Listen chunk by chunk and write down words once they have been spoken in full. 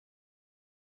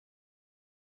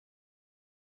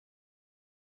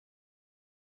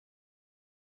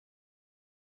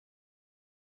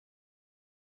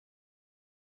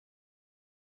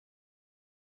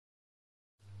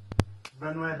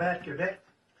Benoit Hebert, Québec.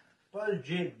 Paul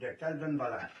Jig de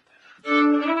Calvin-Bollard.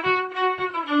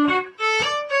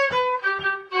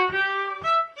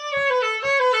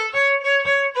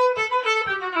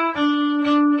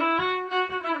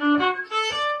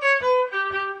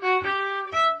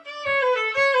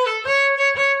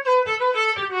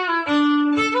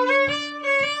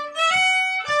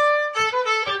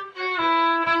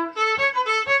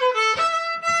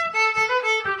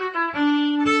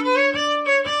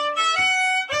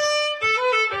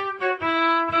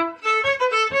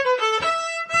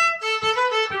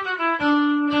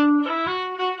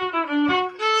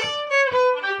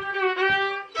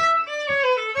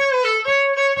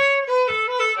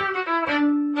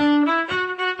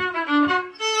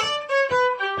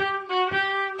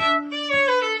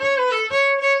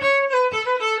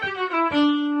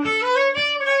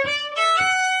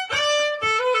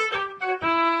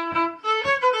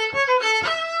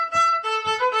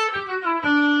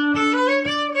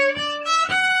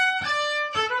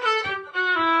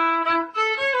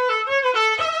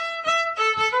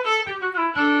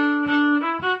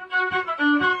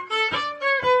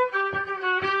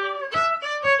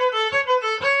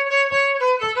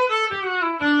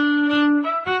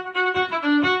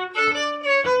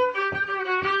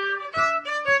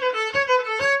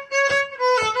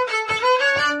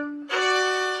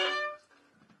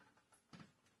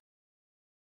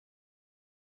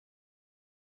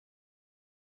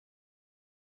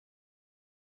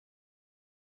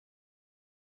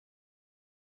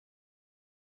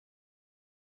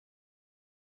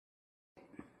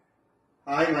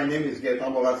 Hi, my name is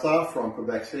Gaetan Bourassa from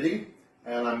Quebec City,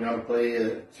 and I'm going to play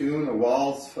a tune, a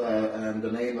waltz, and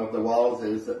the name of the waltz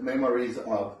is Memories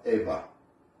of Eva.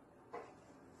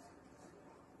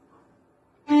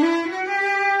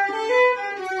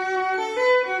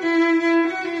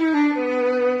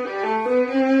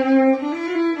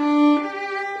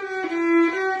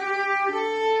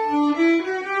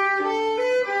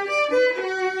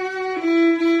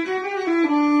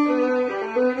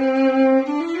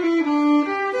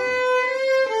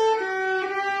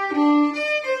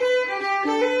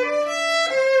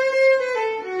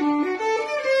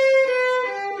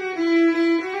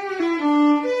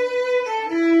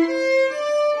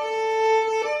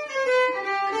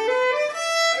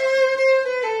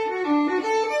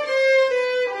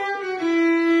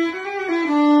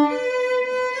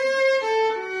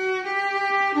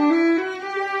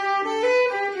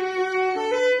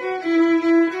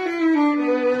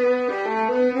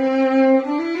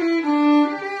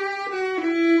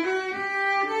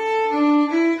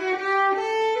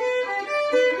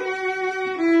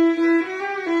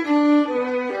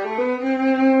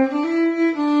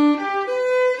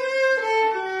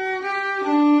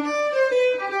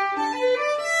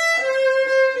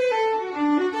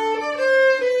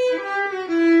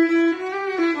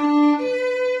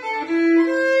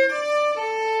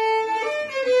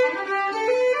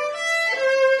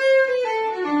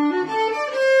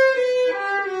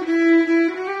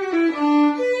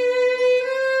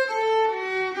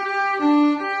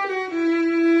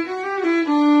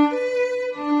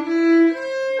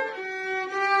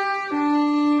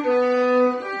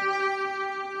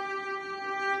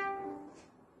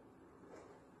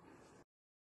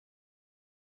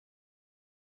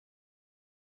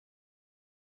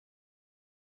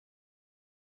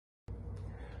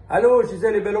 Allô,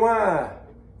 Gisèle et Benoit,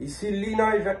 ici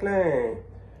Lina et Jacklyn,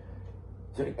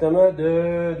 directement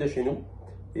de chez nous.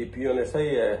 Et puis on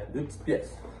essaye deux petites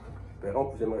pièces. Espérons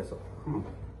que vous aimerez ça.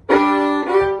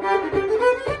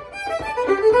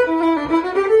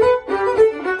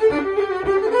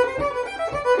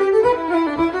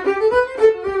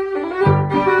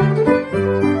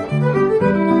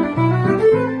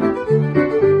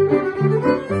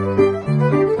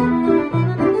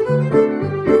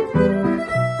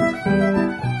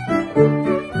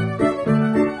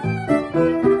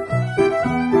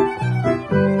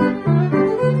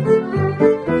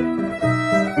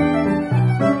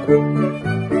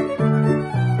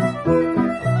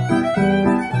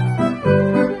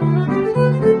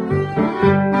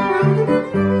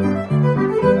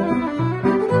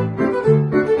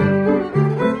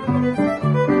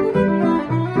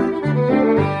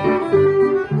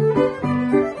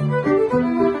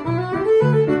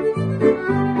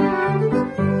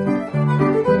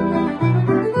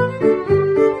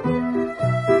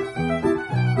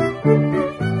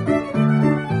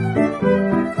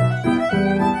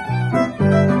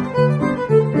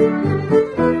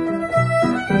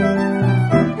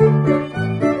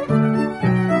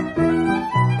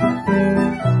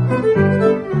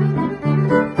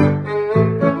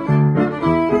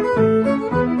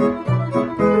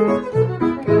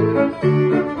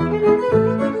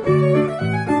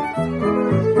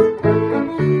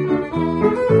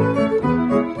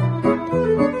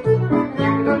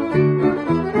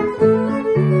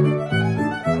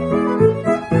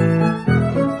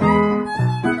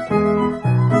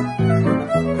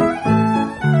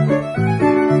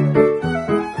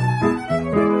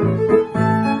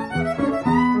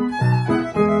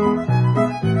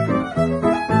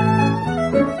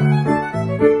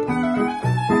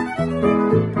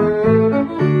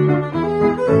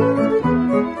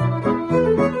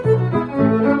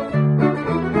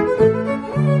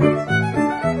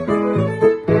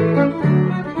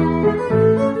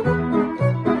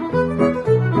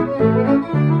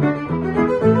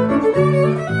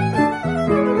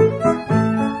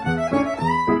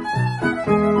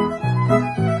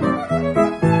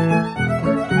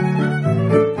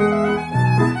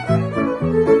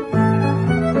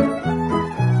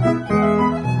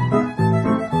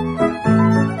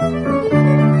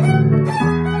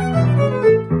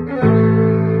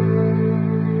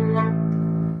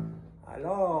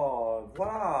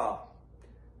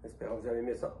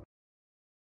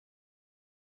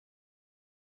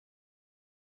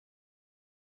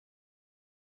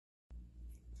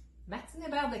 Martine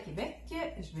Hebert de Québec,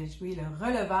 je vais jouer le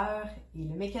releveur et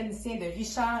le mécanicien de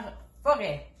Richard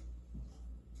Forêt.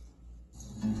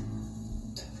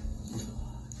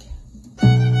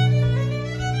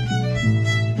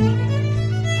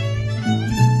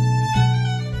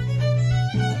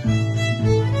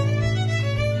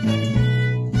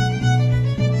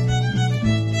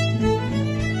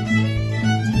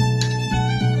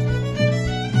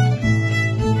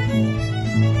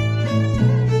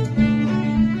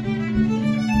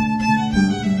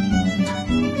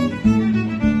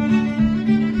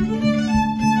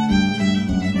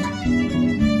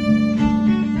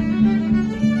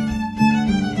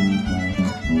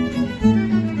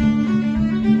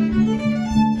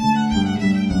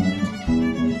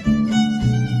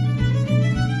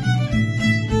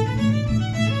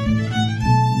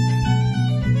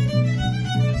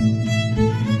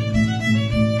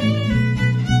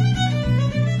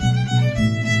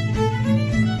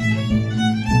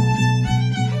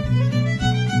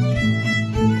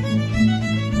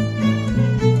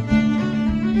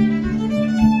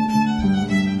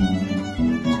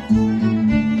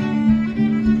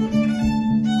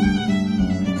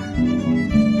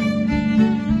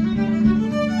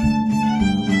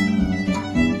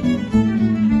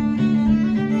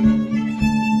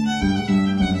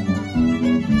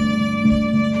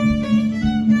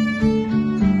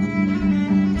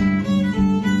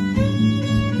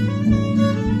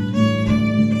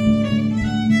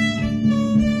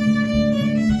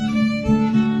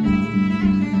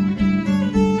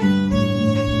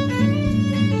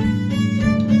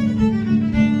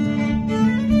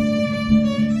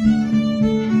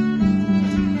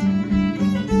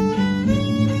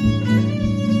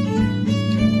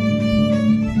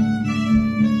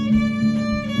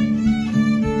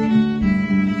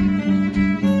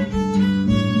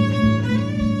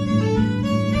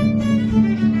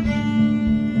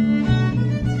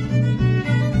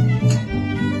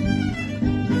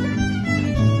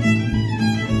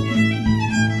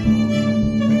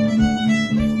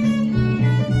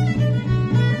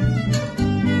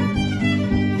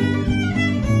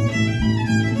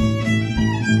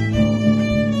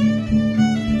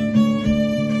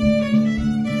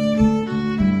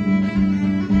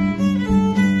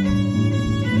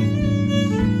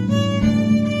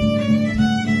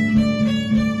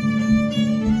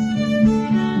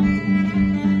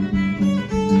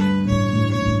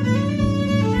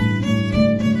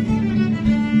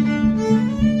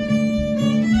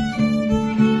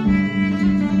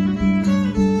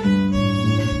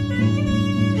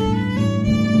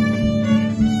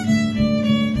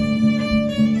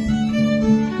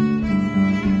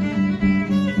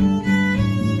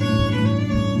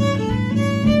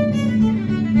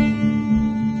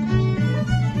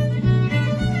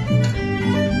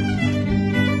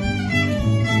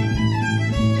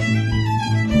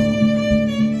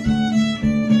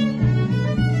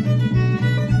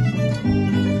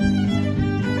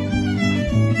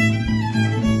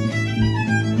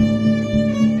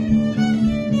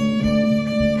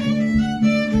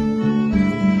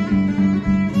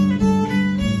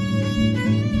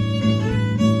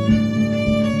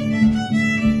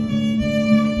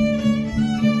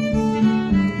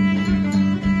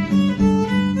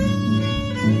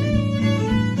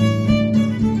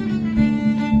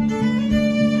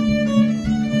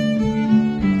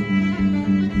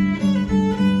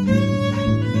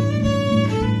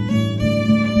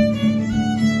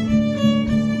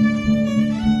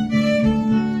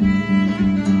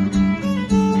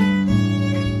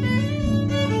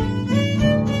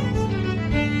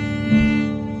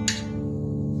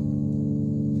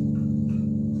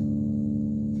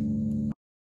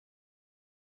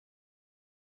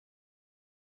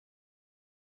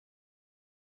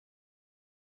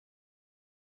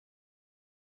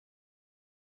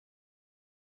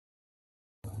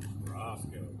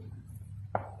 Roscoe.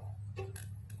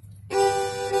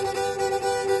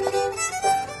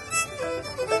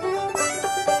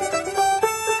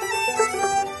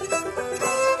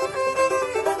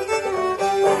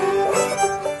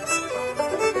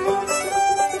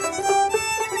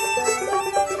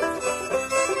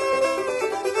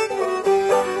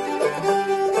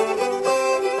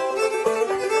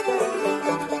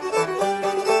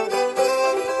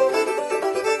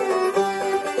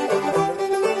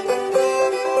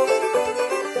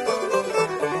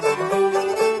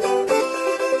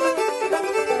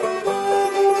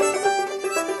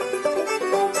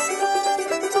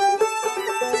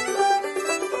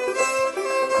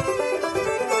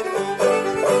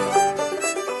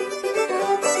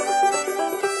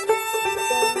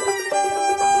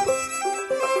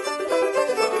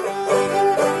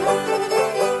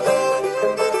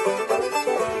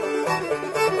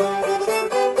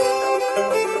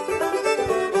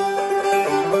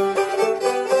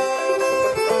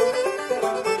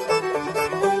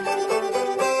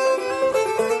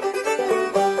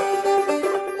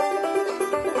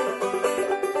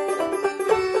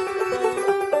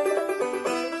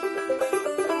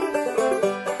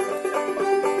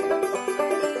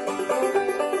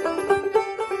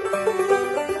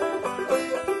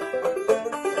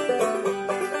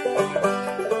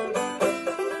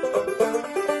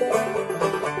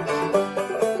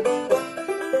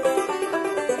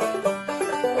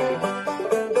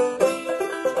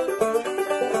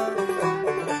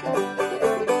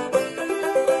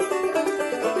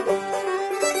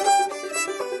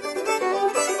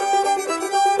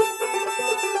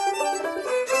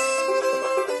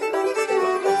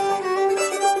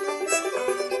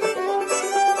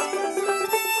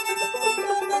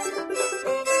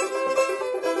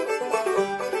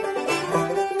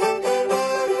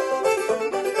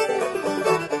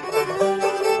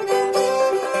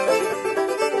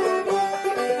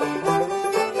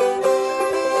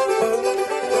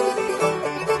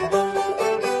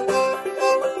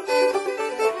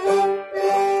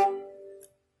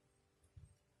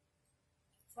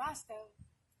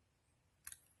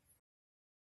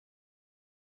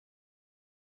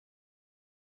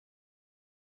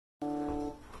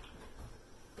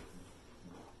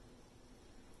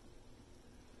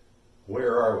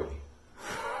 Where are we?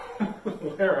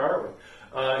 Where are we?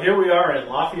 Here we are in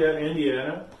Lafayette,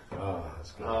 Indiana.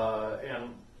 That's good.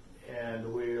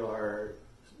 And we are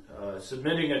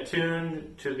submitting a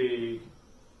tune to the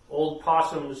Old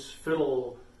Possum's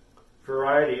Fiddle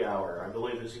Variety Hour, I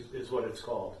believe is what it's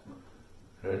called.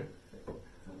 Okay.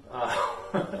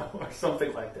 Or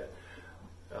something like that.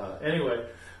 Anyway,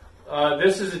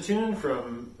 this is a tune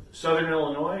from Southern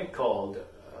Illinois called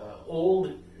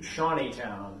Old Shawnee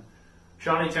Town.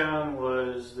 Shawnee Town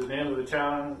was the name of the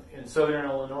town in Southern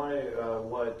Illinois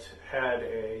what had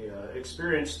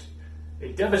experienced a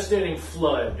devastating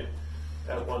flood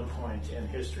at one point in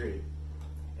history.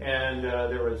 And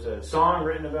there was a song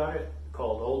written about it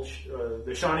called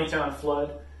the Shawnee Town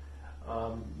Flood.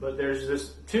 But there's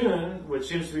this tune, which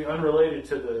seems to be unrelated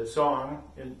to the song,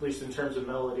 at least in terms of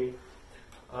melody,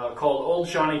 called Old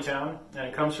Shawnee Town, and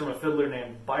it comes from a fiddler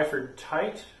named Byford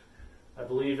Tite. I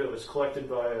believe it was collected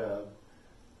by a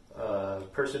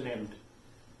person named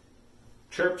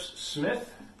Chirps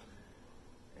Smith,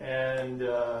 and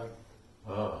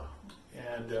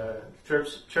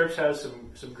Chirps has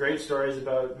some great stories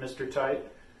about Mr. Tite.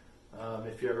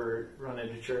 If you ever run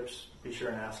into Chirps, be sure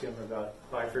and ask him about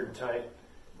Byford Tite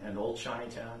and Old Shawnee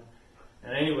Town.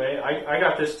 And anyway, I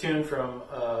got this tune from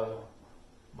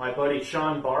my buddy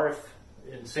Sean Barth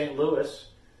in St. Louis,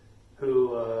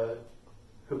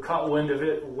 who caught wind of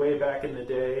it way back in the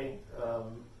day,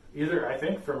 either I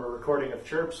think from a recording of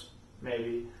Chirps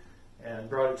maybe, and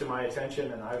brought it to my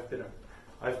attention, and I've been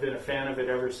a fan of it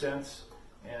ever since.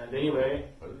 And anyway,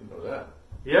 I didn't know that.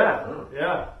 Yeah, Oh.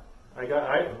 yeah.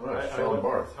 Sean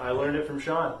Barth. I learned it from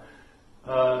Sean.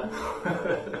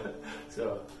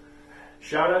 So,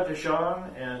 shout out to Sean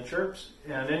and Chirps.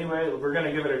 And anyway, we're going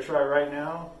to give it a try right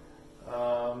now.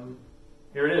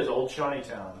 Here it is, Old Shawnee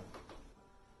Town.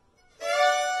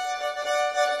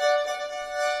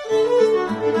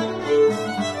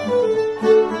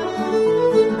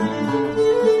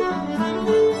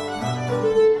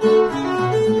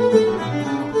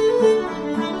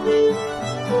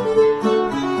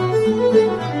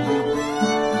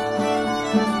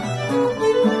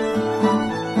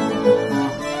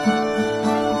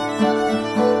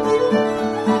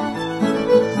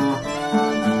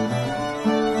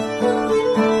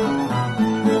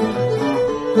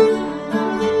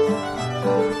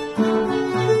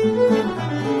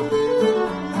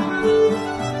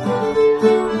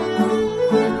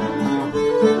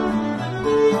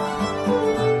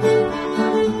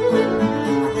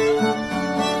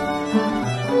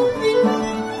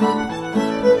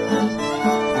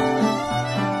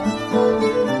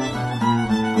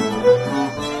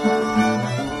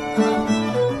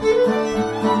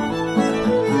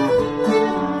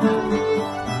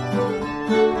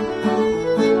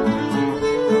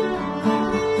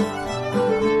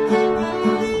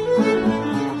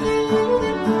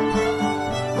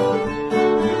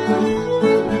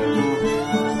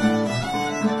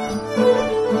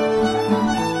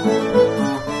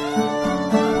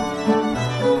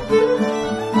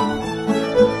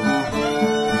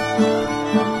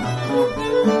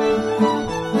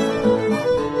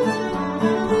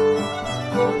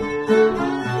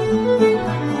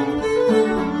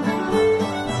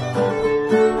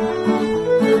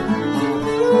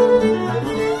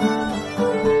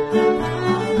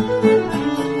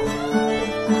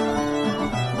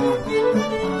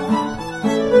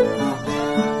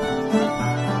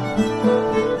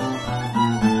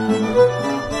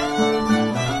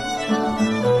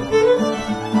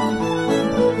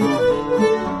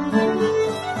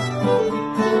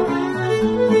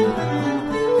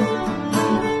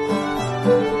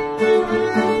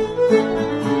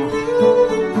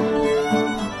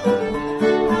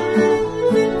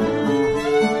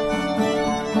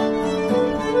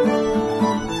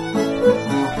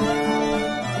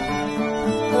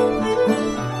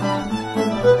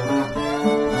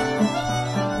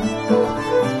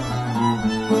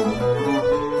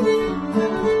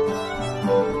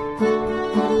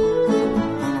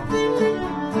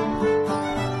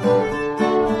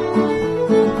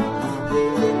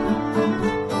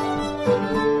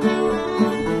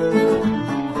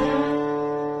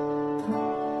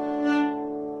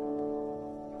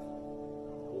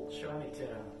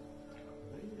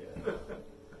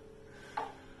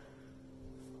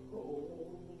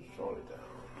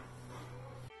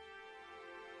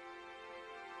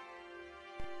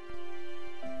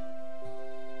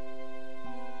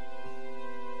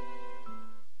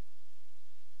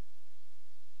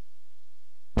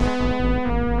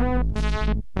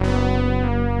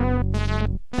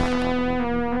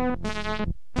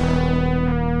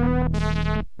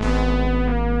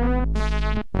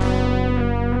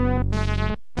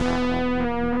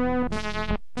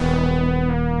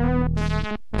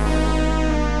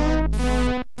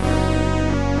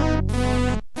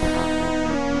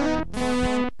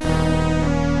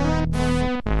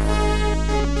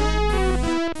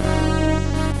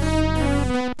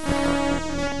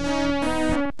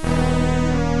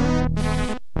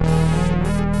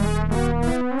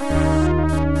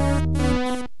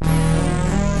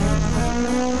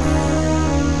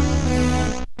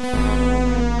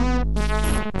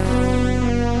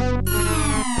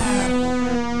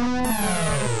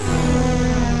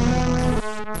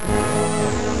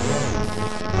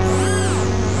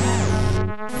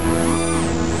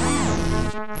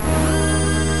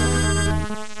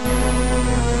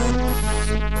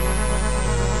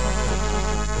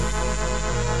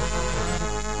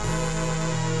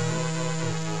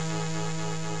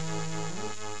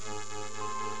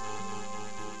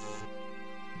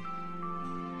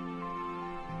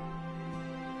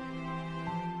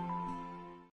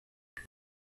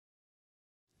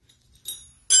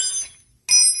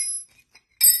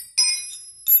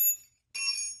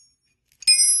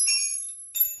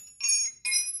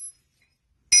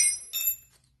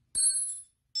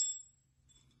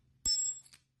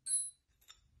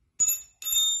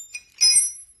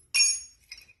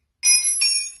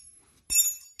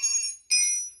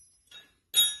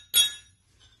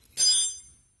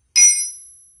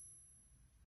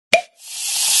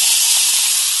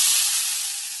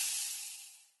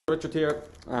 Richard here,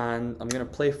 and I'm going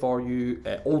to play for you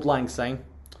Auld Lang Syne.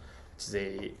 It's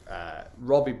a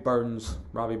Robbie Burns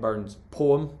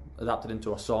poem adapted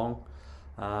into a song.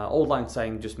 Auld Lang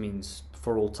Syne just means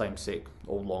for old time's sake.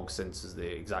 Old long since is the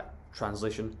exact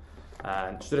translation,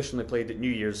 and it's traditionally played at New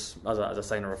Year's as a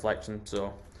sign of reflection.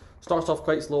 So starts off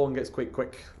quite slow and gets quite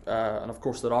quick, and of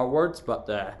course there are words, but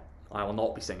I will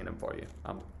not be singing them for you.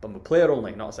 I'm a player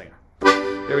only, not a singer.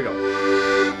 Here we go.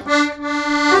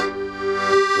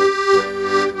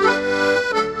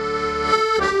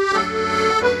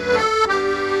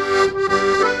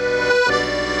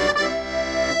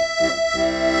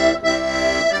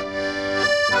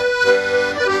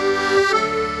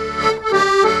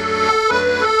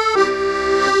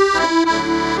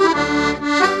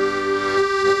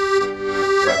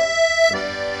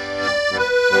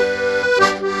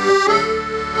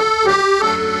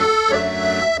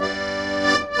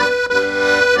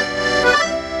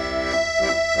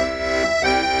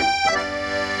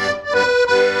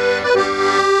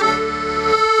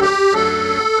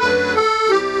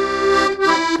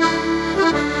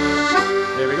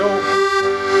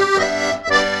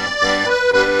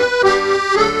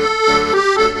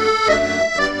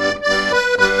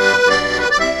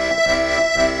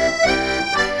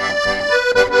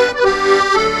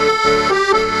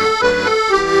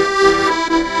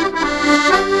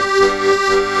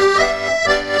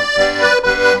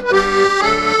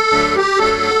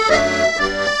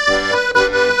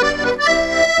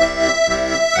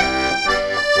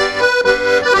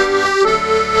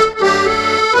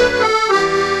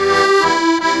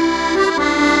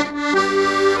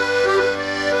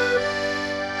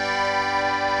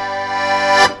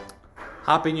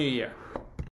 Happy New Year.